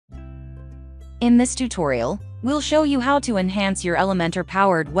In this tutorial, we'll show you how to enhance your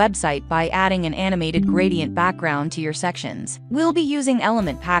Elementor-powered website by adding an animated gradient background to your sections. We'll be using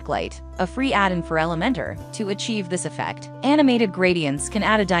Element Packlight, a free add-in for Elementor, to achieve this effect. Animated gradients can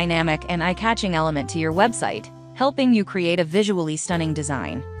add a dynamic and eye-catching element to your website, helping you create a visually stunning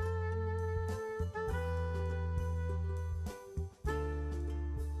design.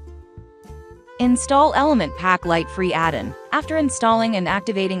 Install Element Packlight free add-in. After installing and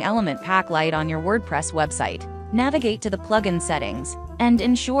activating Element Packlight on your WordPress website, navigate to the plugin settings and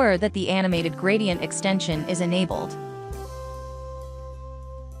ensure that the animated gradient extension is enabled.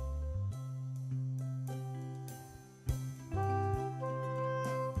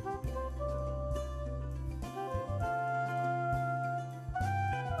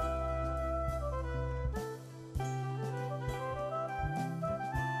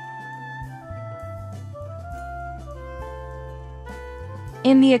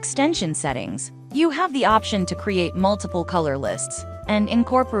 In the extension settings, you have the option to create multiple color lists and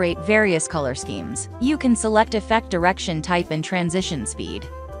incorporate various color schemes. You can select effect direction type and transition speed.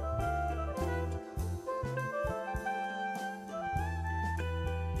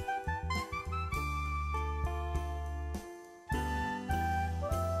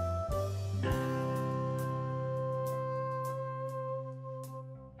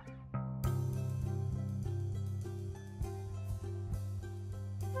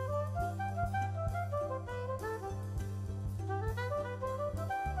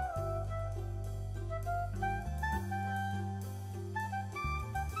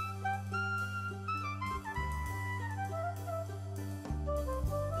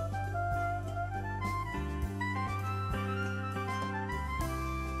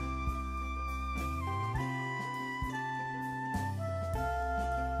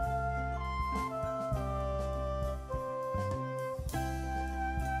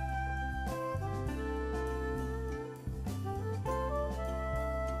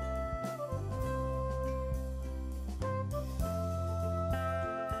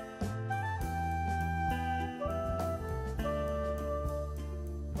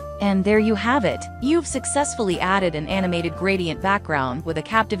 And there you have it! You've successfully added an animated gradient background with a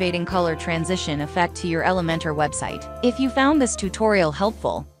captivating color transition effect to your Elementor website. If you found this tutorial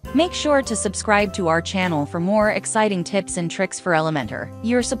helpful, make sure to subscribe to our channel for more exciting tips and tricks for Elementor.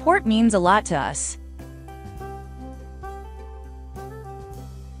 Your support means a lot to us.